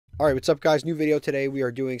Alright, what's up guys? New video today. We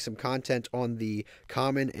are doing some content on the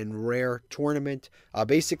common and rare tournament.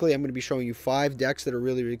 Basically, I'm going to be showing you 5 decks that are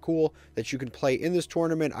really cool that you can play in this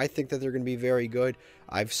tournament. I think that they're going to be very good.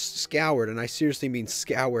 I've scoured, and I seriously mean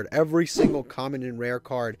scoured, every single common and rare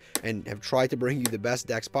card and have tried to bring you the best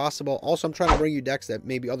decks possible. Also, I'm trying to bring you decks that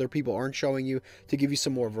maybe other people aren't showing you to give you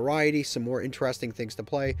some more variety, some more interesting things to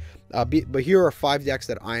play. But here are 5 decks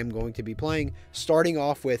that I am going to be playing, starting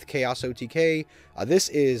off with Chaos OTK. This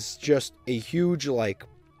is just a huge, this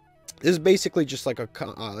is basically just like a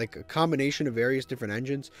combination of various different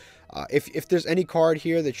engines. If there's any card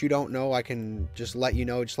here that you don't know, I can just let you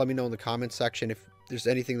know. Just let me know in the comments section if there's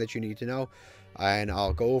anything that you need to know, and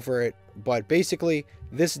I'll go over it. But basically,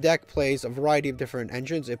 this deck plays a variety of different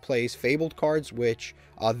engines. It plays fabled cards, which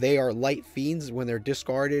they are light fiends. When they're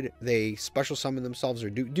discarded, they special summon themselves or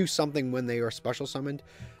do something when they are special summoned,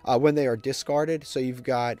 when they are discarded. So you've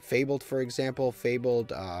got fabled, for example,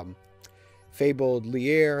 fabled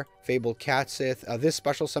Lier, fabled Catsith. This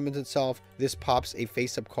special summons itself. This pops a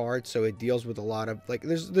face-up card, so it deals with a lot of,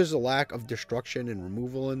 there's a lack of destruction and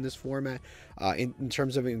removal in this format. In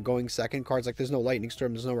terms of going second cards, there's no Lightning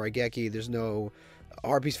Storm, there's no Raigeki, there's no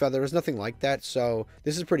Harpy's Feather, there's nothing like that. So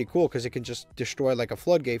this is pretty cool because it can just destroy like a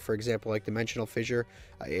floodgate, for example, like Dimensional Fissure.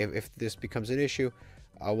 If this becomes an issue,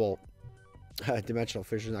 Dimensional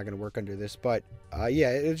Fissure is not going to work under this, but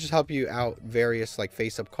yeah, it'll just help you out various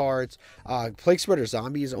face-up cards. Plague Spreader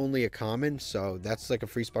Zombie is only a common, so that's like a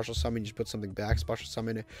free special summon. You just put something back, special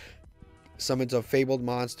summon, summons a fabled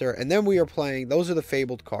monster. And then we are playing, those are the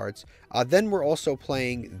fabled cards. Then we're also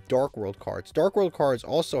playing Dark World cards. Dark World cards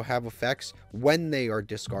also have effects when they are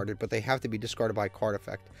discarded, but they have to be discarded by card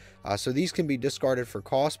effect. So these can be discarded for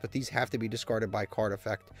cost, but these have to be discarded by card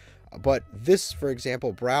effect. But this, for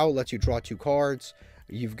example, Brow lets you draw 2 cards.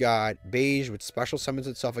 You've got Beige, which special summons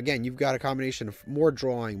itself. Again, you've got a combination of more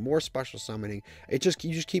drawing, more special summoning. You just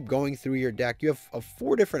keep going through your deck. You have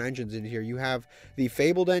 4 different engines in here. You have the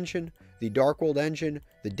Fabled engine, the Dark World engine,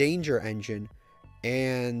 the Danger engine,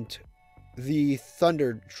 and the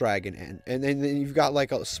Thunder Dragon, and then you've got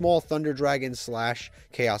like a small Thunder Dragon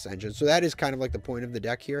 / Chaos engine. So that is kind of like the point of the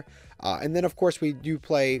deck here. And then of course we do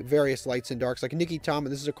play various lights and darks, like Nikki Tom.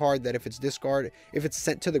 This is a card that if it's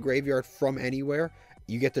sent to the graveyard from anywhere,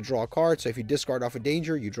 you get to draw a card. So if you discard off a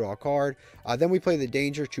Danger, you draw a card. Then we play the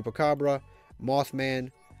Danger, Chupacabra, Mothman.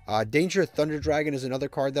 Danger Thunder Dragon is another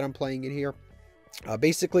card that I'm playing in here.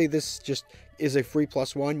 Basically, this just is a free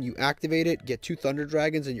 +1. You activate it, get 2 Thunder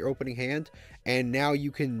Dragons in your opening hand, and now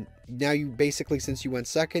you basically, since you went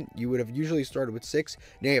second, you would have usually started with 6.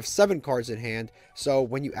 Now you have 7 cards in hand. So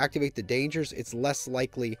when you activate the Dangers, it's less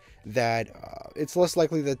likely that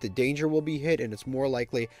the Danger will be hit, and it's more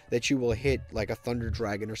likely that you will hit like a Thunder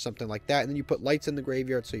Dragon or something like that. And then you put lights in the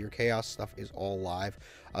graveyard, so your Chaos stuff is all live.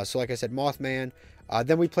 So like I said, Mothman.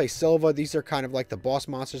 Then we play Silva. These are kind of like the boss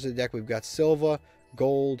monsters of the deck. We've got Silva,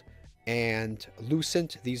 Gold, and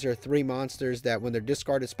Lucent. These are 3 monsters that when they're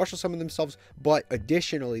discarded special summon themselves, but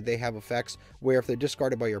additionally they have effects where if they're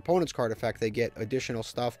discarded by your opponent's card effect, they get additional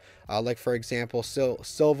stuff. Like for example,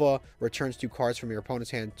 Silva returns 2 cards from your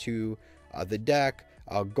opponent's hand to the deck.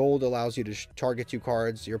 Gold allows you to target 2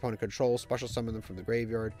 cards your opponent controls, special summon them from the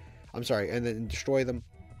graveyard. I'm sorry, and then destroy them.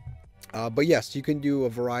 But yes, you can do a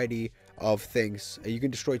variety of things. You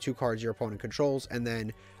can destroy 2 cards your opponent controls, and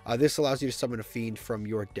then this allows you to summon a fiend from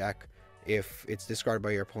your deck if it's discarded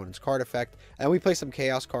by your opponent's card effect. And we play some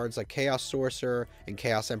Chaos cards like Chaos Sorcerer and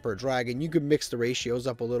Chaos Emperor Dragon. You can mix the ratios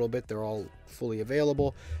up a little bit. They're all fully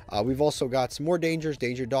available. We've also got some more Dangers.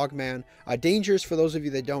 Danger Dogman. Dangers, for those of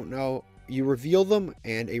you that don't know, you reveal them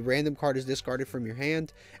and a random card is discarded from your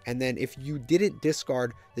hand, and then if you didn't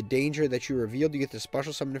discard the Danger that you revealed, you get to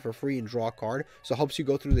special summon it for free and draw a card. So it helps you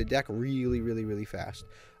go through the deck really fast.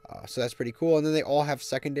 So that's pretty cool. And then they all have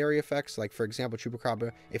secondary effects, like for example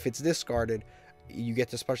Chupacabra, if it's discarded, you get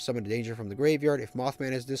to special summon a Danger from the graveyard. If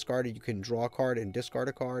Mothman is discarded, you can draw a card and discard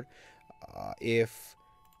a card. If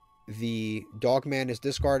the Dogman is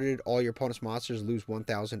discarded, all your opponent's monsters lose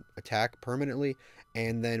 1000 attack permanently.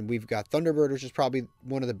 And then we've got Thunderbird, which is probably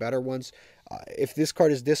one of the better ones. If this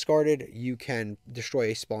card is discarded, you can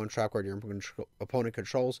destroy a spawn trap card your opponent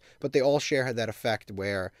controls. But they all share that effect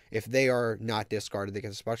where if they are not discarded, they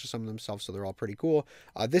can special summon themselves, so they're all pretty cool.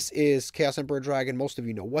 This is Chaos Emperor Dragon. Most of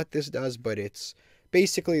you know what this does, but it's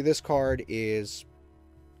basically, this card is,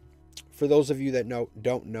 for those of you that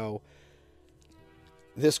don't know,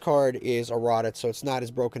 This card is eroded, so it's not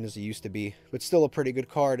as broken as it used to be, but still a pretty good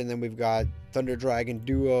card. And then we've got Thunder Dragon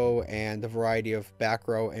Duo and a variety of back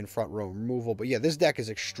row and front row removal. But yeah, this deck is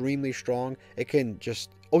extremely strong. It can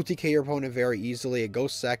just OTK your opponent very easily. It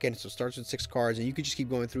goes second, so it starts with 6 cards, and you can just keep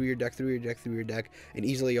going through your deck, and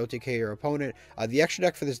easily OTK your opponent. The extra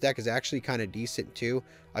deck for this deck is actually kind of decent too.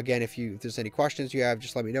 Again, if there's any questions you have,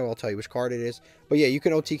 just let me know. I'll tell you which card it is. But yeah, you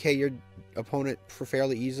can OTK your opponent for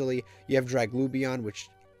fairly easily. You have Draglubion, which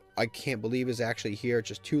I can't believe is actually here.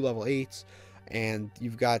 Just 2 level 8s. And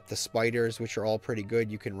you've got the spiders, which are all pretty good.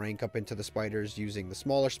 You can rank up into the spiders using the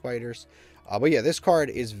smaller spiders. But yeah, this card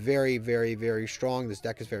is very, very, very strong. This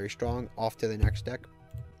deck is very strong. Off to the next deck.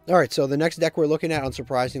 Alright, so the next deck we're looking at,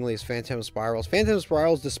 unsurprisingly, is Phantasm Spirals. Phantasm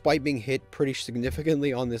Spirals, despite being hit pretty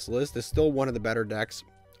significantly on this list, is still one of the better decks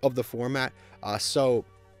of the format.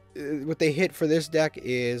 What they hit for this deck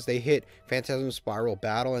is they hit Phantasm Spiral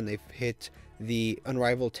Battle, and they've hit the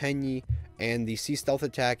Unrivaled Tenyi, and the Sea Stealth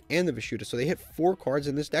Attack, and the Vishuda. So they hit 4 cards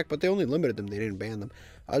in this deck, but they only limited them. They didn't ban them.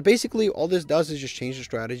 Basically, all this does is just change the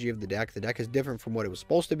strategy of the deck. The deck is different from what it was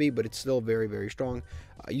supposed to be, but it's still very, very strong.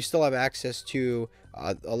 You still have access to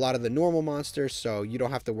a lot of the normal monsters, so you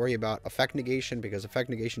don't have to worry about effect negation, because effect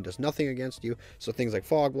negation does nothing against you. So things like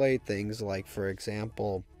Fogblade, things like, for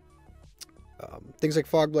example,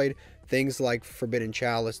 things like Forbidden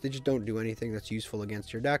Chalice, they just don't do anything that's useful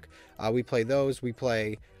against your deck. We play those. We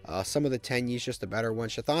play some of the Tenyis, just a better one.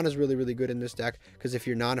 Shathan is really, really good in this deck, because if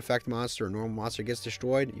your non-effect monster or normal monster gets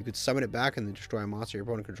destroyed, you could summon it back and then destroy a monster your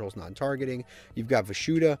opponent controls non-targeting. You've got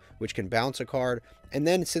Vishuda, which can bounce a card. And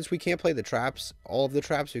then, since we can't play the traps, all of the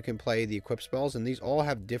traps, we can play the equip spells, and these all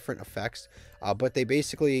have different effects. But they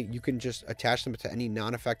basically, you can just attach them to any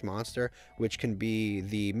non-effect monster, which can be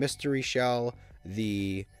the Mystery Shell,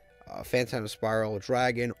 the Phantasm Spiral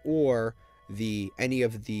Dragon, or any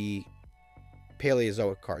of the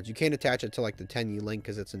Paleozoic cards. You can't attach it to like the Tenyi Link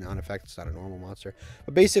because it's a non-effect, it's not a normal monster.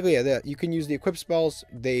 But basically, yeah, you can use the equip spells.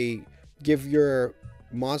 They give your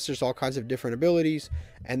monsters all kinds of different abilities,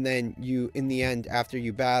 and then in the end, after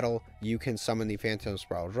you battle, you can summon the Phantasm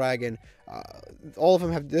Spiral Dragon. All of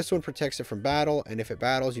them have, this one protects it from battle, and if it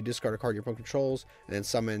battles, you discard a card your opponent controls and then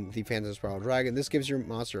summon the Phantasm Spiral Dragon. This gives your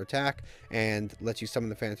monster attack and lets you summon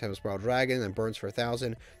the Phantasm Spiral Dragon, and burns for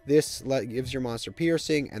 1,000. This gives your monster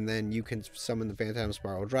piercing, and then you can summon the Phantasm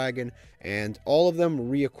Spiral Dragon, and all of them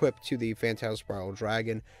re-equip to the Phantasm Spiral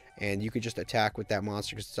Dragon, and you could just attack with that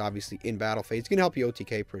monster because it's obviously in battle phase. It's going to help you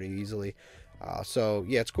OTK pretty easily. So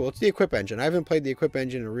yeah, it's cool. It's the equip engine. I haven't played the equip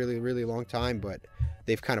engine in a really, really long time, but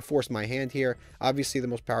they've kind of forced my hand here. Obviously the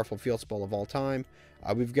most powerful field spell of all time.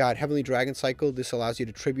 We've got Heavenly Dragon Cycle. This allows you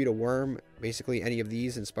to tribute a worm, basically any of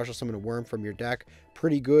these, and special summon a worm from your deck.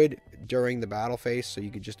 Pretty good during the battle phase, so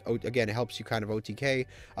you could just, again, it helps you kind of OTK.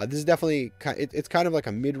 This is definitely, it's kind of like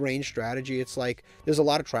a mid-range strategy. It's like, there's a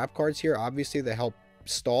lot of trap cards here, obviously, that help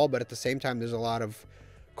stall, but at the same time, there's a lot of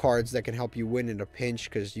cards that can help you win in a pinch,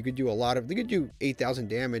 because you could do they could do 8,000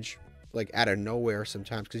 damage like out of nowhere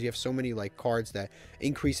sometimes, because you have so many like cards that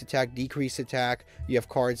increase attack, decrease attack. You have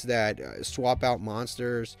cards that swap out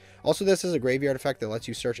monsters. Also, this is a graveyard effect that lets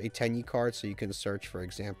you search a Tenyi card, so you can search, for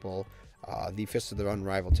example, the Fist of the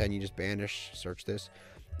Unrivaled Tenyi. Just banish, search this.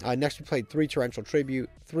 Next, we played 3 Torrential Tribute,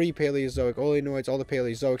 3 Paleozoic Oleonoids. All the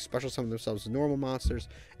Paleozoics special summon themselves as normal monsters,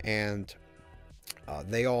 and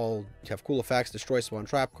they all have cool effects. Destroy spawn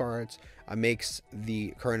trap cards, makes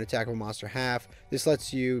the current attack of a monster half. This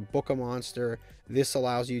lets you book a monster. This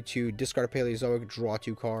allows you to discard a Paleozoic, draw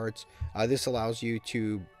 2 cards. This allows you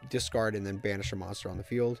to discard and then banish a monster on the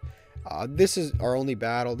field. This is our only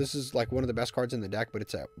battle. This is like one of the best cards in the deck, but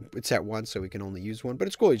it's at 1, so we can only use 1. But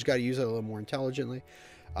it's cool. You just got to use it a little more intelligently.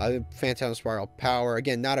 Phantasm Spiral Power,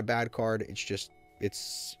 again, not a bad card.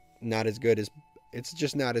 It's not as good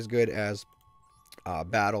as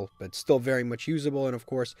battle, but still very much usable. And of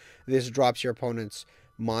course, this drops your opponent's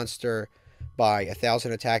monster by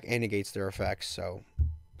 1,000 attack and negates their effects, so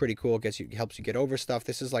pretty cool. Helps you get over stuff.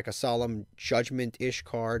 This is like a Solemn Judgment-ish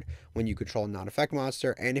card when you control a non-effect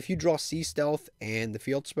monster, and if you draw Sea Stealth and the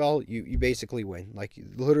field spell, you basically win. Like,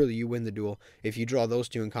 literally, you win the duel if you draw those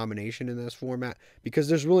 2 in combination in this format, because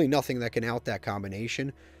there's really nothing that can out that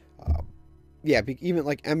combination. Yeah, even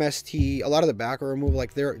like MST, a lot of the back row removal,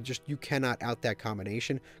 like you cannot out that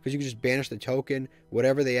combination, because you can just banish the token.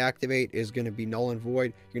 Whatever they activate is going to be null and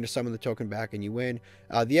void. You're going to summon the token back and you win.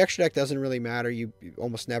 The extra deck doesn't really matter. You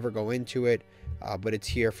almost never go into it, but it's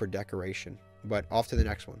here for decoration. But off to the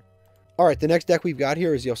next one. All right, the next deck we've got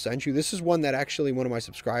here is Yosenju. This is one that actually one of the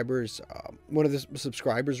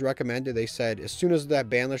subscribers recommended. They said as soon as that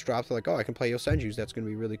ban list drops, they're like, oh, I can play Yosenjus. That's going to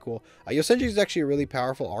be really cool. Yosenju is actually a really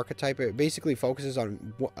powerful archetype. It basically focuses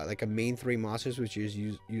on like a main 3 monsters, which is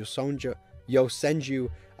Yosenju,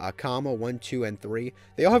 Kama 1, 2, and 3.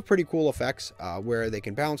 They all have pretty cool effects where they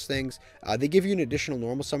can bounce things. They give you an additional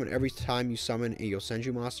normal summon every time you summon a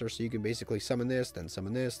Yosenju monster, so you can basically summon this, then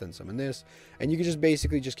summon this, then summon this, and you can just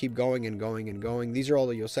basically just keep going and going and going. These are all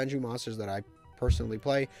the Yosenju monsters that I personally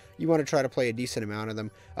play. You want to try to play a decent amount of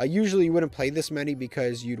them. Usually you wouldn't play this many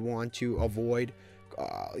because you'd want to avoid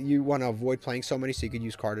playing so many, so you could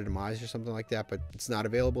use Card of Demise or something like that, but it's not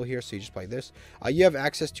available here, so you just play this. You have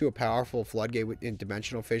access to a powerful Floodgate in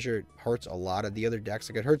Dimensional Fissure. It hurts a lot of the other decks.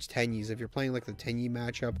 Like, it hurts Tenyis. If you're playing like the Tenyi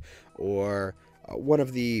matchup or one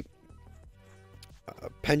of the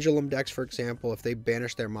Pendulum decks, for example, if they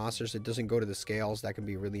banish their monsters, it doesn't go to the scales. That can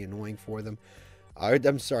be really annoying for them.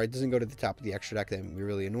 I'm sorry, it doesn't go to the top of the extra deck. That can be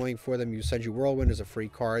really annoying for them. Yosenju Whirlwind is a free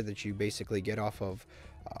card that you basically get off of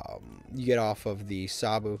the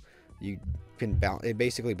Sabu. You can bounce. It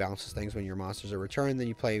basically bounces things when your monsters are returned. Then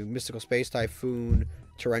you play Mystical Space Typhoon,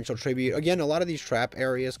 Torrential Tribute. Again, a lot of these trap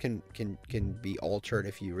areas can be altered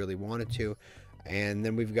if you really wanted to. And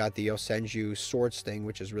then we've got the Yosenju Sword Sting,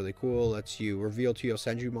 which is really cool. Lets you reveal 2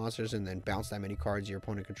 Yosenju monsters and then bounce that many cards your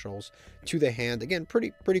opponent controls to the hand. Again,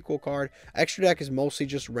 pretty cool card. Extra deck is mostly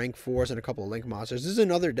just rank 4s and a couple of link monsters. This is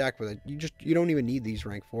another deck where you don't even need these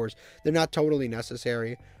rank 4s. They're not totally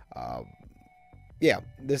necessary. Yeah,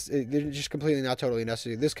 they're just completely not totally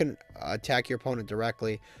necessary. This can attack your opponent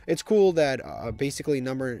directly. It's cool that basically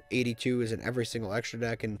number 82 is in every single extra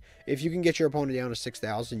deck, and if you can get your opponent down to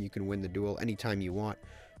 6,000, you can win the duel anytime you want.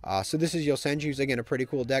 So this is Yosenju's, again, a pretty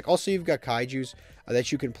cool deck. Also, you've got Kaijus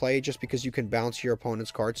that you can play just because you can bounce your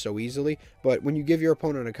opponent's cards so easily. But when you give your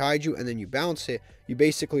opponent a Kaiju and then you bounce it, you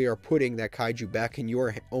basically are putting that Kaiju back in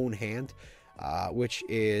your own hand. Which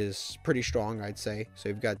is pretty strong, I'd say. So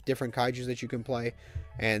you've got different Kaijus that you can play.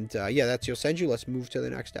 And yeah, that's Yosenju. Let's move to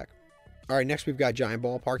the next deck. All right, next we've got Giant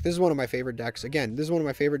Ballpark. This is one of my favorite decks. Again, this is one of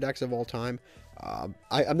my favorite decks of all time.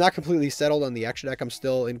 I'm not completely settled on the extra deck. I'm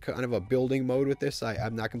still in kind of a building mode with this.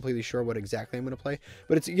 I'm not completely sure what exactly I'm going to play.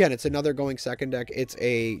 But it's another going second deck. It's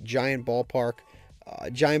a Giant Ballpark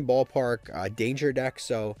danger deck.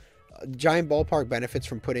 So Giant Ballpark benefits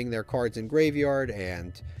from putting their cards in graveyard,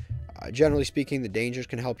 and generally speaking, the dangers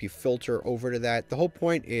can help you filter over to that. The whole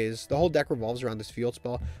point is the whole deck revolves around this field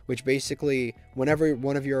spell, which basically whenever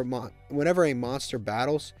a monster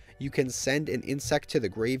battles, you can send an insect to the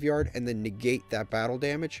graveyard and then negate that battle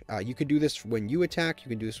damage. You can do this when you attack. You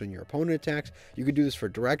can do this when your opponent attacks. You can do this for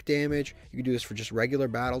direct damage. You can do this for just regular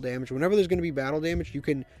battle damage. Whenever there's going to be battle damage, you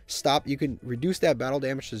can reduce that battle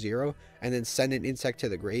damage to 0 and then send an insect to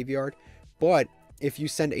the graveyard. But if you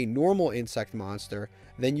send a normal insect monster,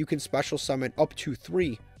 then you can special summon up to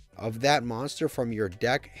 3 of that monster from your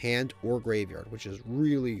deck, hand, or graveyard, which is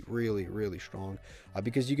really, really, really strong.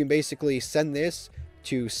 Because you can basically send this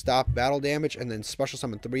to stop battle damage and then special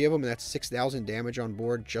summon 3 of them, and that's 6,000 damage on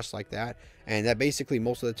board just like that. And that basically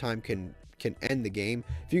most of the time can end the game.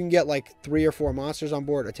 If you can get like 3 or 4 monsters on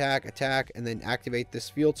board, attack, and then activate this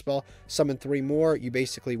field spell, summon 3 more, you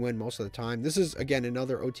basically win most of the time. This is, again,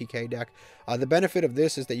 another OTK deck. The benefit of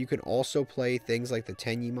this is that you can also play things like the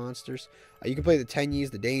Tenyi monsters. You can play the Tenyis,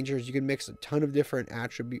 the Dangers. You can mix a ton of different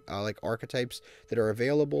like archetypes that are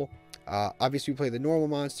available. Obviously, we play the normal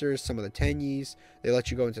monsters, some of the Tenyis. They let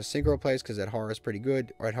you go into synchro plays because that horror is pretty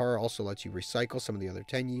good. Red horror also lets you recycle some of the other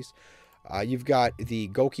Tenyis. You've got the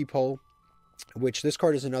Gokipo, which this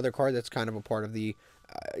card is another card that's kind of a part of the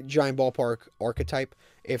Giant Ballpark archetype.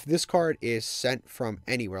 If this card is sent from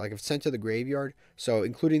anywhere, like if it's sent to the graveyard, so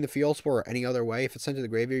including the field spore or any other way, if it's sent to the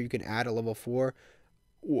graveyard, you can add a level 4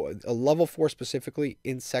 specifically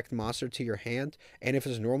insect monster to your hand. And if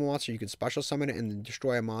it's a normal monster, you can special summon it and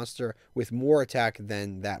destroy a monster with more attack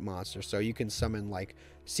than that monster. So you can summon like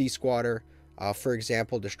Sea Squatter, for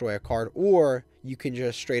example, destroy a card, or you can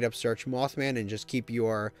just straight up search Mothman and just keep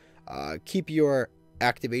your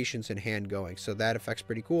activations in hand going. So that effect's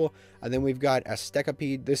pretty cool. And then we've got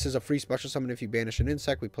Astekapede. This is a free special summon if you banish an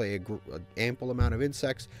insect. We play an ample amount of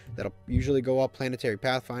insects that'll usually go up. Planetary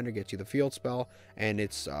Pathfinder gets you the field spell, and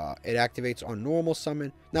it activates on normal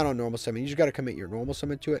summon. Not on normal summon, you just got to commit your normal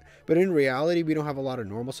summon to it. But in reality, we don't have a lot of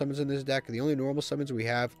normal summons in this deck. The only normal summons we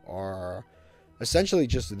have are essentially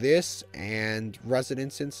just this and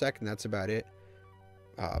Residence Insect, and that's about it.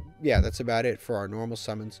 Yeah, that's about it for our normal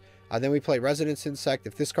summons. Then we play Residence Insect.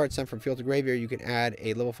 If this card's sent from field to graveyard, you can add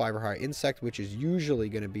a level 5 or higher insect, which is usually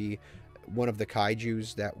going to be one of the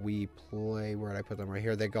kaijus that we play. Where did I put them? Right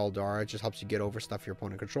here. The Galdara. It just helps you get over stuff your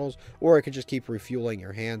opponent controls, or it can just keep refueling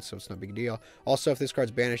your hand, so it's no big deal. Also, if this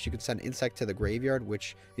card's banished, you can send Insect to the graveyard,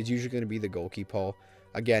 which is usually going to be the Goki Pole.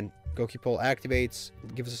 Again, Goki Pole activates,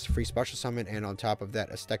 gives us a free special summon, and on top of that,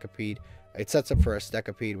 a Stekapede. It sets up for a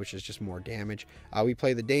Stekapede, which is just more damage. We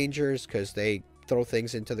play the Dangers because they throw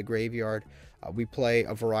things into the graveyard. We play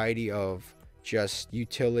a variety of just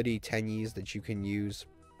utility tenyis that you can use.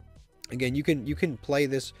 Again, you can play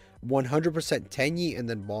this 100% tenyi and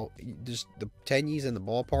then just the tenyis in the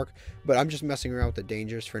ballpark, but I'm just messing around with the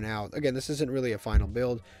Dangers for now. Again, this isn't really a final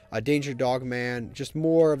build. Danger Dogman, just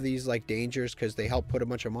more of these like Dangers because they help put a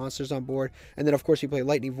bunch of monsters on board. And then of course we play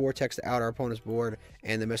Lightning Vortex to out our opponent's board,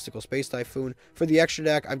 and the Mystical Space Typhoon. For the extra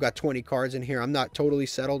deck, I've got 20 cards in here. I'm not totally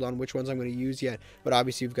settled on which ones I'm going to use yet, but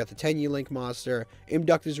obviously you've got the Tenyi Link monster.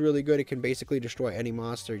 Imduct is really good. It can basically destroy any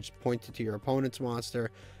monster. You just point it to your opponent's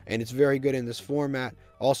monster, and it's very good in this format.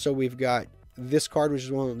 Also, we've got this card, which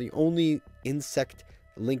is one of the only insect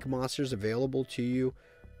link monsters available to you.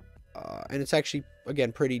 And it's actually,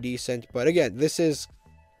 again, pretty decent. But again, this is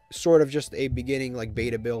sort of just a beginning, like,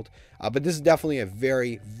 beta build. But this is definitely a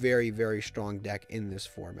very, very, very strong deck in this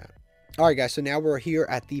format. Alright guys, so now we're here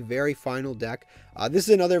at the very final deck. This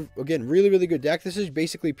is another, again, really, really good deck. This is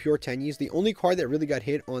basically pure Tenyis. The only card that really got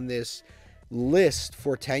hit on this list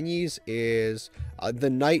for Tenyis is the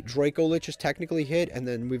Knight Draco Lich is technically hit, and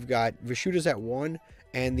then we've got Vishuda's at 1,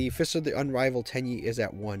 and the Fist of the Unrivaled Tenyi is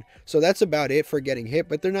at 1. So that's about it for getting hit,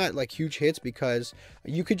 but they're not like huge hits because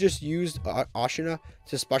you could just use Ashina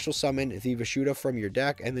to special summon the Vishuda from your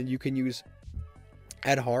deck, and then you can use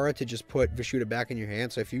Adhara to just put Vishuda back in your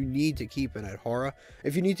hand. So if you need to keep an Adhara,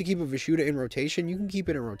 if you need to keep a Vishuda in rotation, you can keep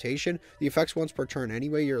it in rotation. The effect's once per turn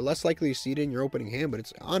anyway. You're less likely to see it in your opening hand, but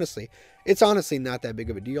it's honestly not that big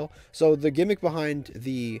of a deal. So the gimmick behind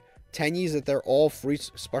the Tenyis that they're all free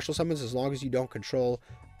special summons as long as you don't control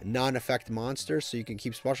non-effect monsters, so you can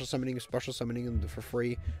keep special summoning them for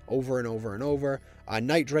free over and over and over.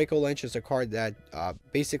 Knight Draco Lich is a card that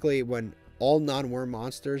basically when all non-worm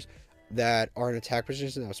monsters that are in attack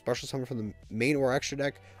position and special summon from the main or extra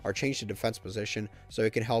deck are changed to defense position, so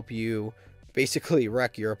it can help you basically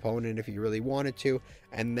wreck your opponent if you really wanted to.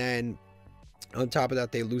 And then on top of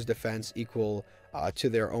that, they lose defense equal to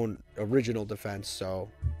their own original defense, so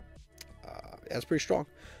that's pretty strong.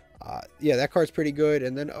 Yeah, that card's pretty good.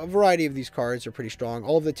 And then a variety of these cards are pretty strong.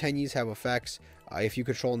 All of the Tenyis have effects if you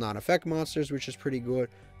control non-effect monsters, which is pretty good.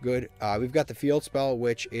 We've got the Field Spell,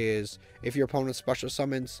 which is if your opponent special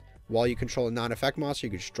summons while you control a non-effect monster,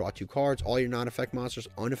 you can just draw 2 cards. All your non-effect monsters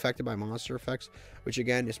unaffected by monster effects, which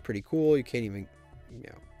again is pretty cool. You can't even,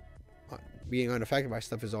 being unaffected by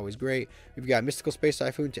stuff is always great. We've got Mystical Space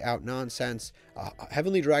Typhoon to out nonsense.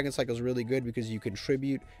 Heavenly Dragon Cycle is really good because you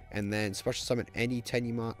contribute and then special summon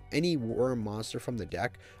any worm monster from the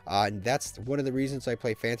deck. And that's one of the reasons I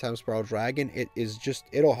play Phantom Spiral Dragon.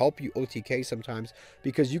 It'll help you OTK sometimes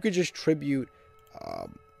because you could just tribute.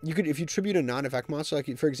 If you tribute a non-effect monster,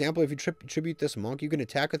 like for example, if you tribute this monk, you can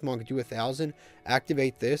attack with monk, do 1,000,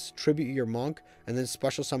 activate this, tribute your monk, and then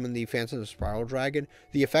special summon the Phantom Spiral Dragon.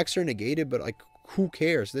 The effects are negated, but like, who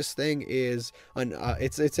cares? This thing is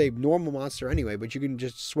it's a normal monster anyway, but you can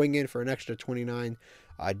just swing in for an extra 29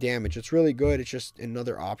 damage. It's really good. It's just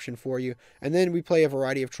another option for you. And then we play a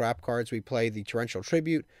variety of trap cards. We play the Torrential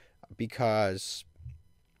Tribute because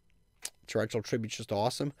Torrential Tribute's just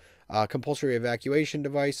awesome. Compulsory Evacuation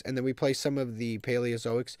Device, and then we play some of the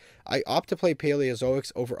Paleozoics. I opt to play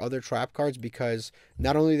Paleozoics over other trap cards because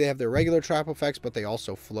not only they have their regular trap effects, but they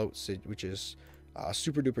also float, which is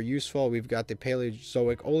super duper useful. We've got the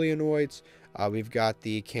Paleozoic Oleonoids, we've got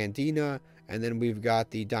the Candina, and then we've got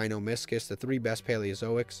the Dinomischus, the 3 best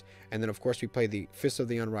Paleozoics. And then of course we play the Fist of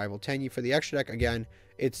the Unrivaled Tenyi. For the extra deck, again,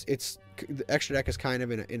 the extra deck is kind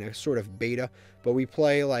of in a sort of beta, but we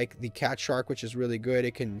play like the Cat Shark, which is really good.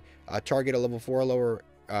 It can target a level 4 or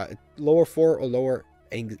lower 4 or lower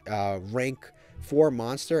rank 4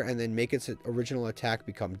 monster and then make its original attack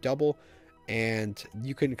become double. And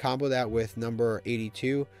you can combo that with number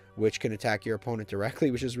 82, which can attack your opponent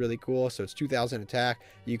directly, which is really cool. So it's 2,000 attack.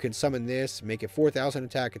 You can summon this, make it 4,000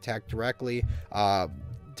 attack directly.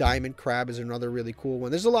 Diamond Crab is another really cool one.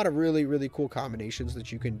 There's a lot of really, really cool combinations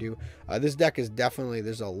that you can do. This deck is definitely,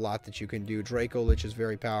 there's a lot that you can do. Draco Lich is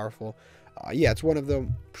very powerful. Yeah, it's one of the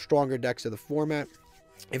stronger decks of the format.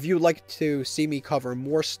 If you'd like to see me cover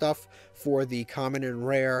more stuff for the common and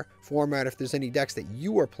rare format, if there's any decks that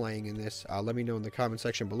you are playing in this, let me know in the comment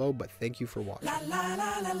section below. But thank you for watching.